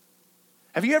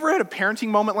 Have you ever had a parenting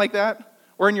moment like that?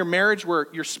 Or in your marriage where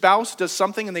your spouse does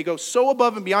something and they go so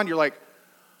above and beyond, you're like,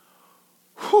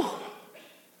 whew.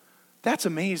 That's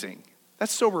amazing.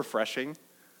 That's so refreshing.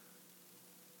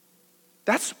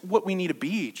 That's what we need to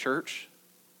be, church.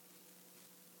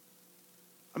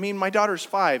 I mean, my daughter's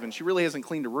 5, and she really hasn't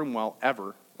cleaned a room well,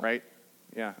 ever, right?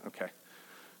 Yeah, okay.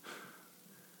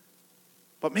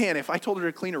 But man, if I told her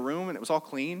to clean a room and it was all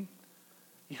clean,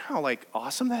 you know how,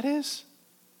 awesome that is?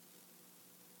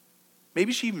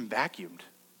 Maybe she even vacuumed.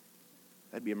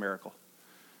 That'd be a miracle.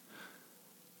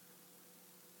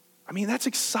 I mean, that's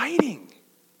exciting.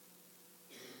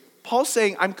 Paul's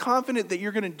saying, I'm confident that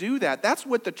you're going to do that. That's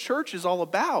what the church is all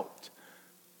about.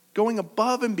 Going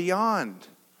above and beyond.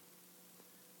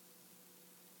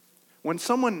 When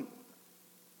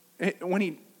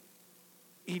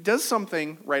he does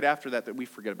something right after that we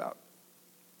forget about.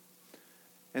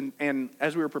 And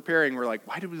as we were preparing, we're like,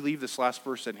 why did we leave this last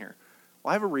verse in here? Well,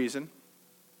 I have a reason.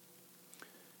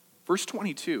 Verse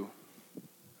 22.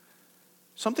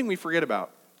 Something we forget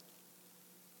about.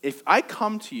 If I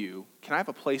come to you, can I have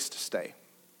a place to stay?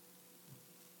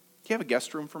 Do you have a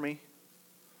guest room for me?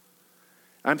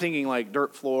 I'm thinking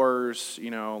dirt floors,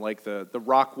 the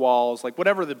rock walls,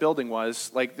 whatever the building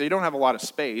was. They don't have a lot of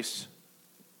space.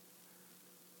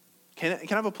 Can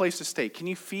I have a place to stay? Can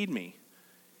you feed me?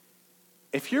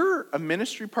 If you're a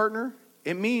ministry partner,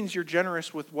 it means you're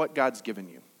generous with what God's given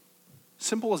you.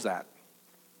 Simple as that.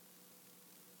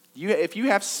 If you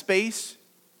have space,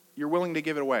 you're willing to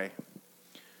give it away.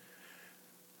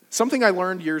 Something I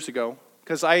learned years ago,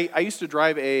 because I used to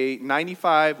drive a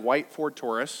 95 white Ford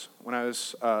Taurus when I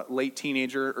was a late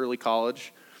teenager, early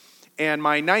college. And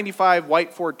my 95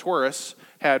 white Ford Taurus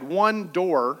had one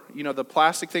door, the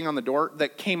plastic thing on the door,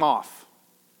 that came off,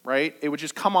 right? It would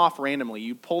just come off randomly.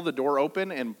 You pull the door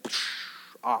open and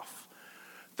off.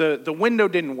 The window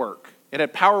didn't work. It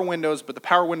had power windows, but the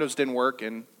power windows didn't work,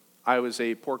 and I was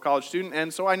a poor college student,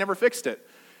 and so I never fixed it,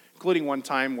 including one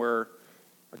time where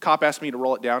a cop asked me to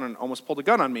roll it down and almost pulled a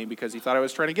gun on me because he thought I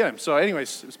was trying to get him. So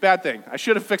anyways, it was a bad thing. I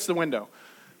should have fixed the window.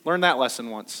 Learned that lesson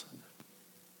once.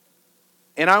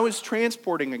 And I was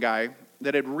transporting a guy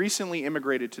that had recently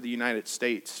immigrated to the United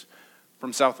States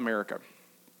from South America.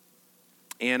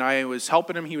 And I was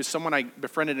helping him. He was someone I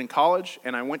befriended in college,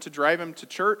 and I went to drive him to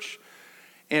church.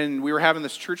 And we were having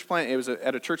this church plant. It was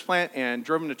at a church plant, and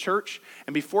drove him to church.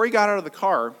 And before he got out of the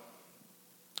car,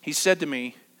 he said to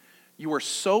me, "You are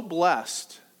so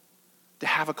blessed to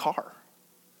have a car.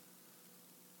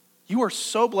 You are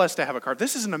so blessed to have a car.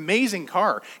 This is an amazing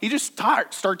car." He just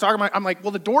started talking about, I'm like,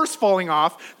 well, the door's falling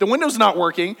off. The window's not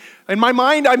working. In my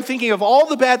mind, I'm thinking of all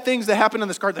the bad things that happen in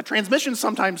this car. The transmission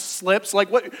sometimes slips.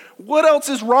 What else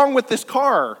is wrong with this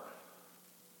car?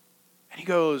 And he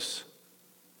goes,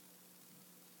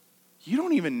 "You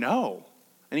don't even know."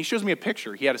 And he shows me a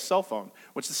picture. He had a cell phone,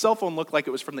 which the cell phone looked like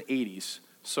it was from the 80s.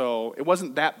 So it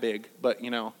wasn't that big, but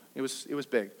it was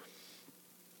big.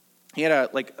 He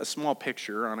had a small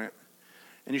picture on it.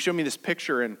 And he showed me this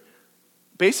picture, and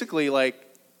basically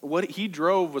what he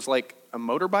drove was like a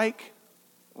motorbike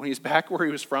when he's back where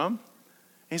he was from.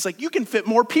 he's like, you can fit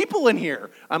more people in here.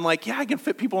 I'm like, yeah, I can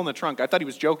fit people in the trunk. I thought he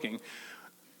was joking.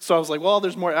 So I was like, well,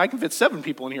 there's more. I can fit 7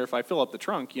 people in here if I fill up the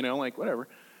trunk, like whatever.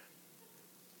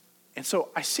 And so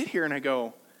I sit here and I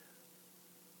go,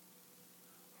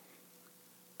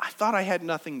 I thought I had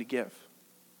nothing to give.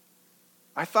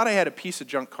 I thought I had a piece of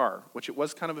junk car, which it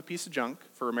was kind of a piece of junk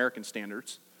for American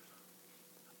standards.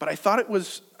 But I thought it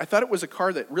was a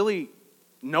car that really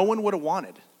no one would have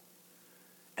wanted.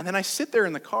 And then I sit there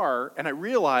in the car and I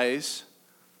realize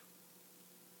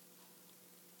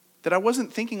that I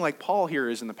wasn't thinking like Paul here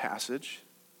is in the passage.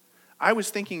 I was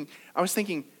thinking,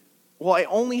 well, I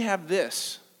only have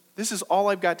this. This is all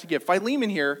I've got to give. Philemon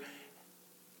here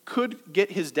could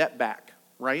get his debt back,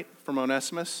 right, from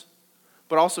Onesimus,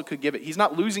 but also could give it. He's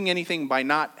not losing anything by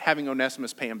not having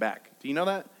Onesimus pay him back. Do you know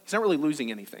that? He's not really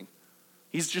losing anything.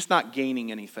 He's just not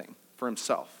gaining anything for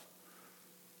himself.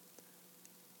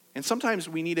 And sometimes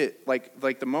we need it,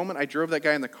 like the moment I drove that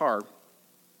guy in the car,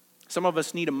 some of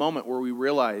us need a moment where we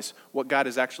realize what God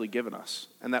has actually given us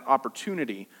and that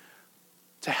opportunity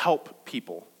to help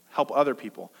people, help other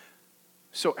people.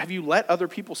 So have you let other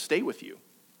people stay with you?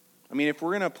 I mean, if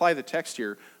we're going to apply the text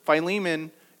here,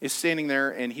 Philemon is standing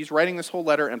there and he's writing this whole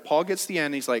letter, and Paul gets to the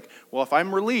end, he's like, well, if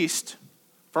I'm released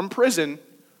from prison,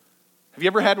 have you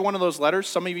ever had one of those letters?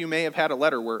 Some of you may have had a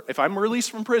letter where, if I'm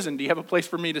released from prison, do you have a place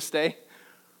for me to stay?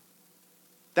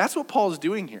 That's what Paul is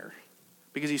doing here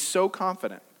because he's so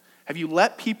confident. Have you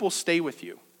let people stay with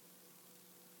you?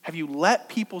 Have you let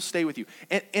people stay with you?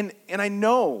 And I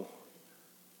know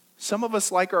some of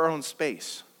us like our own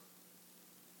space.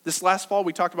 This last fall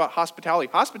we talked about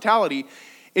hospitality. Hospitality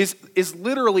is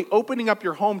literally opening up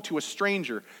your home to a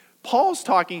stranger. Paul's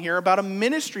talking here about a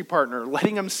ministry partner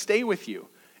letting them stay with you.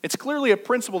 It's clearly a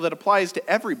principle that applies to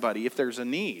everybody if there's a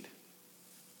need.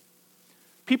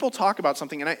 People talk about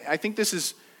something, and I think this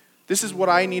is what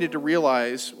I needed to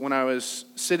realize when I was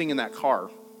sitting in that car.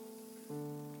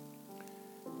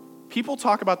 People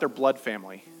talk about their blood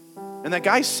family. And that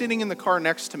guy sitting in the car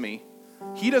next to me,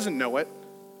 he doesn't know it.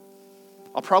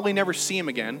 I'll probably never see him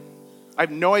again. I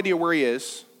have no idea where he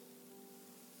is.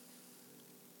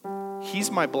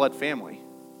 He's my blood family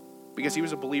because he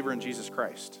was a believer in Jesus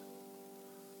Christ.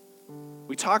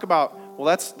 We talk about, well,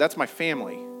 that's my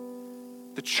family.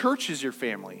 The church is your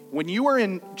family. When you are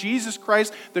in Jesus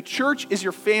Christ, the church is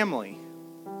your family.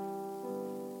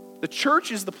 The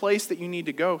church is the place that you need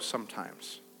to go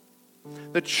sometimes.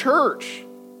 The church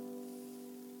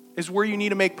is where you need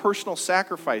to make personal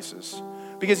sacrifices.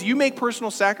 Because you make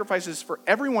personal sacrifices for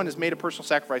everyone has made a personal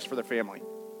sacrifice for their family.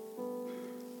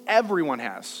 Everyone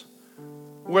has.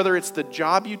 Whether it's the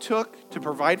job you took to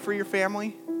provide for your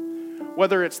family,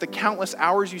 whether it's the countless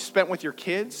hours you spent with your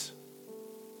kids,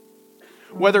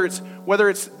 whether it's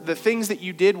the things that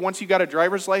you did once you got a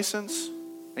driver's license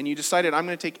and you decided, I'm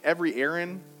going to take every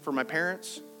errand for my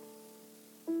parents.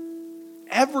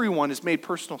 Everyone has made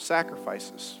personal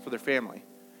sacrifices for their family.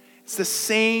 It's the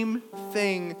same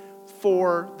thing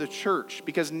for the church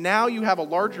because now you have a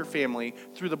larger family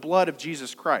through the blood of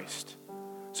Jesus Christ.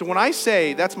 So when I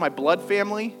say that's my blood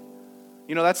family,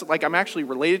 that's like I'm actually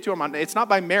related to them. It's not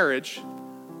by marriage.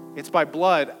 It's by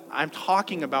blood. I'm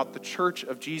talking about the church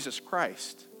of Jesus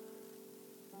Christ.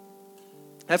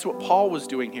 That's what Paul was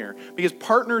doing here. Because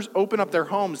partners open up their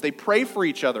homes. They pray for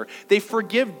each other. They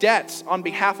forgive debts on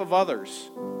behalf of others.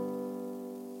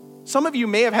 Some of you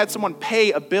may have had someone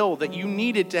pay a bill that you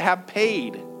needed to have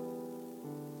paid.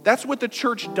 That's what the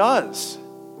church does.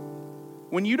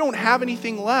 When you don't have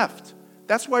anything left,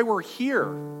 that's why we're here.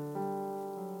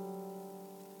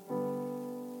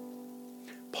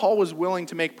 Paul was willing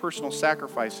to make personal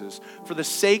sacrifices for the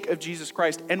sake of Jesus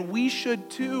Christ, and we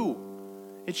should too.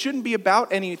 It shouldn't be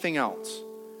about anything else.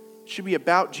 It should be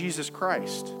about Jesus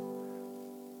Christ.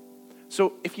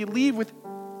 So if you leave with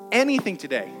anything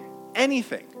today,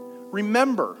 anything,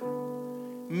 remember,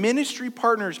 ministry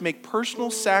partners make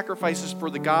personal sacrifices for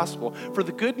the gospel, for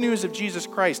the good news of Jesus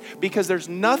Christ, because there's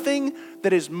nothing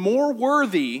that is more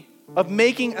worthy of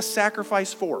making a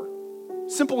sacrifice for.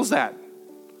 Simple as that.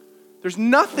 There's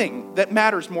nothing that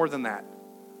matters more than that.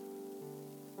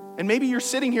 And maybe you're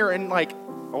sitting here and like,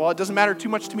 well, it doesn't matter too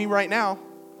much to me right now.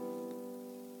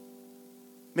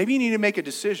 Maybe you need to make a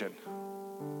decision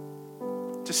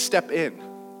to step in,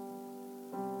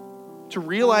 to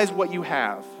realize what you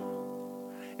have,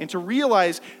 and to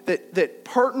realize that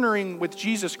partnering with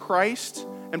Jesus Christ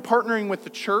and partnering with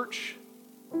the church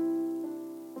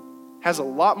has a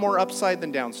lot more upside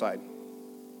than downside.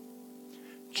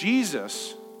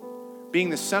 Jesus being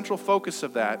the central focus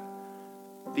of that,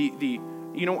 you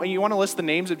want to list the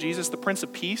names of Jesus, the Prince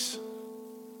of Peace,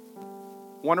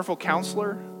 Wonderful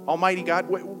Counselor, Almighty God.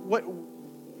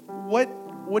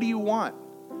 what do you want?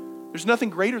 There's nothing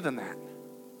greater than that.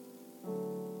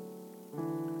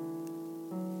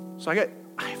 So I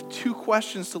have 2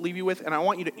 questions to leave you with, and I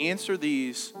want you to answer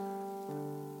these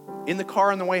in the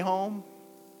car on the way home.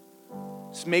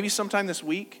 So maybe sometime this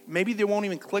week. Maybe they won't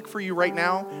even click for you right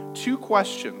now. 2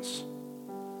 questions.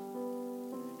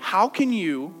 How can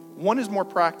you, one is more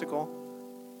practical,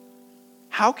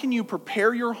 how can you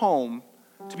prepare your home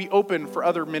to be open for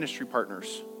other ministry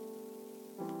partners?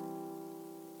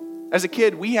 As a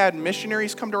kid, we had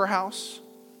missionaries come to our house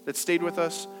that stayed with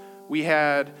us. We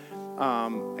had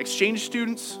exchange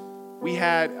students.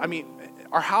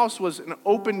 Our house was an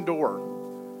open door.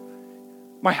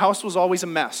 My house was always a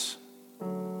mess.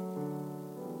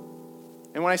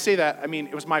 And when I say that,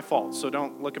 it was my fault, so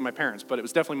don't look at my parents, but it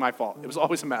was definitely my fault. It was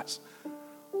always a mess.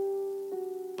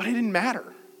 But it didn't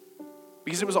matter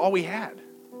because it was all we had.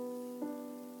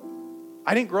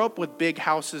 I didn't grow up with big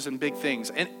houses and big things,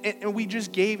 and we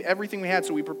just gave everything we had,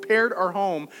 so we prepared our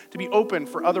home to be open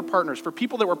for other partners, for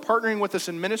people that were partnering with us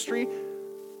in ministry.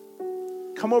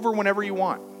 Come over whenever you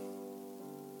want.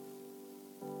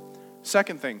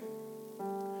 Second thing,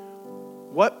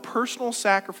 what personal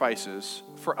sacrifices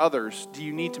for others do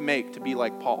you need to make to be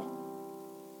like Paul?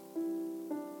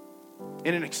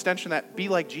 In an extension of that, be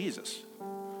like Jesus.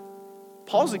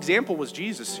 Paul's example was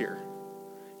Jesus here.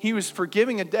 He was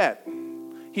forgiving a debt.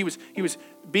 He was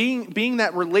being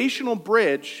that relational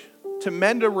bridge to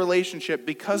mend a relationship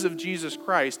because of Jesus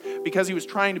Christ, because he was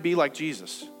trying to be like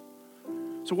Jesus.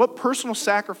 So what personal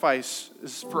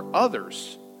sacrifices for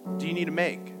others do you need to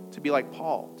make to be like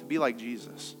Paul, to be like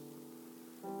Jesus?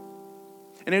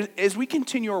 And as we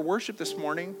continue our worship this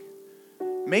morning,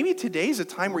 maybe today's a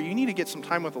time where you need to get some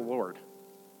time with the Lord.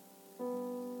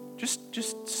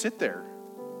 Just sit there.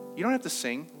 You don't have to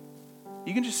sing.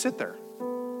 You can just sit there.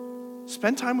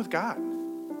 Spend time with God.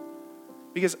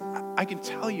 Because I can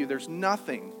tell you there's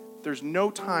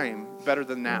no time better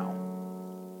than now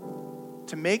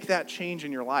to make that change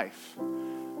in your life.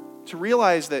 To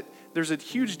realize that there's a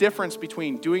huge difference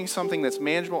between doing something that's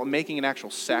manageable and making an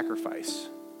actual sacrifice.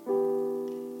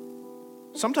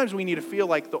 Sometimes we need to feel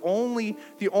like the only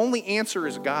answer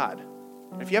is God.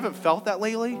 And if you haven't felt that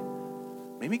lately,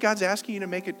 maybe God's asking you to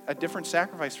make a different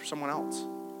sacrifice for someone else.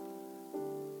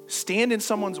 Stand in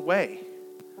someone's way.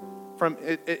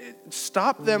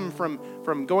 Stop them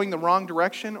from going the wrong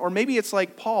direction. Or maybe it's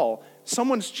like Paul.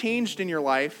 Someone's changed in your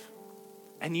life,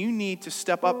 and you need to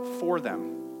step up for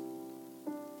them.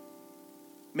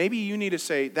 Maybe you need to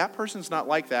say, that person's not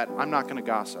like that. I'm not going to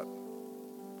gossip.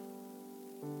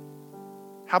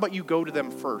 How about you go to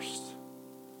them first?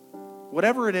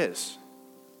 Whatever it is.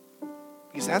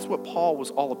 Because that's what Paul was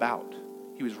all about.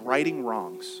 He was righting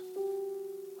wrongs.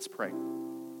 Let's pray.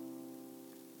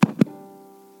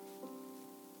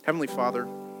 Heavenly Father,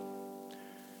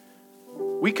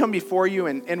 we come before you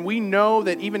and we know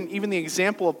that even the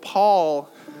example of Paul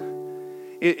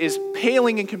is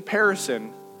paling in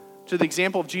comparison to the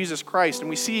example of Jesus Christ. And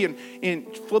we see in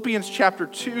Philippians chapter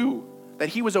 2 that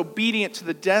he was obedient to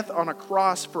the death on a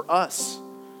cross for us.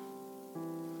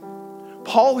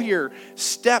 Paul here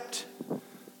stepped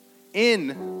in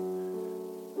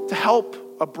to help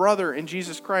a brother in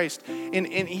Jesus Christ. And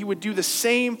he would do the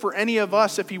same for any of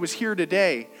us if he was here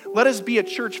today. Let us be a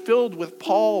church filled with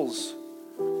Pauls.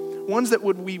 Ones that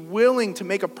would be willing to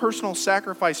make a personal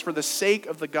sacrifice for the sake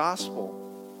of the gospel.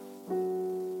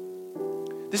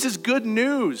 This is good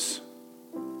news.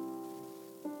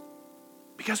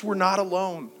 Because we're not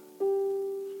alone.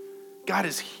 God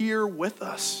is here with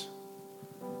us.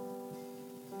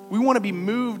 We want to be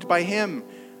moved by him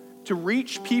to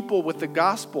reach people with the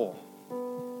gospel,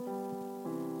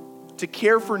 to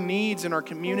care for needs in our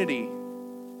community,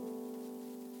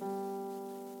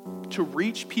 to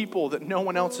reach people that no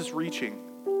one else is reaching.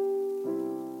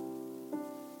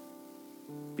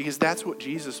 Because that's what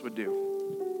Jesus would do.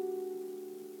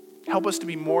 Help us to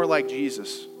be more like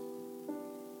Jesus.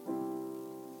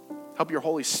 Help your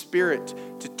Holy Spirit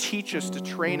to teach us, to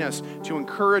train us, to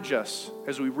encourage us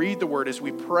as we read the Word, as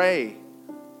we pray.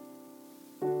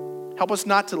 Help us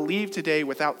not to leave today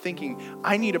without thinking,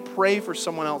 I need to pray for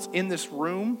someone else in this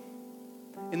room,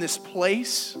 in this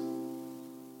place,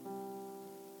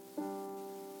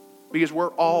 because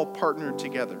we're all partnered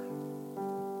together.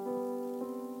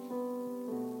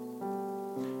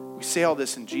 We say all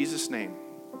this in Jesus' name.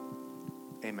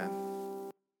 Amen.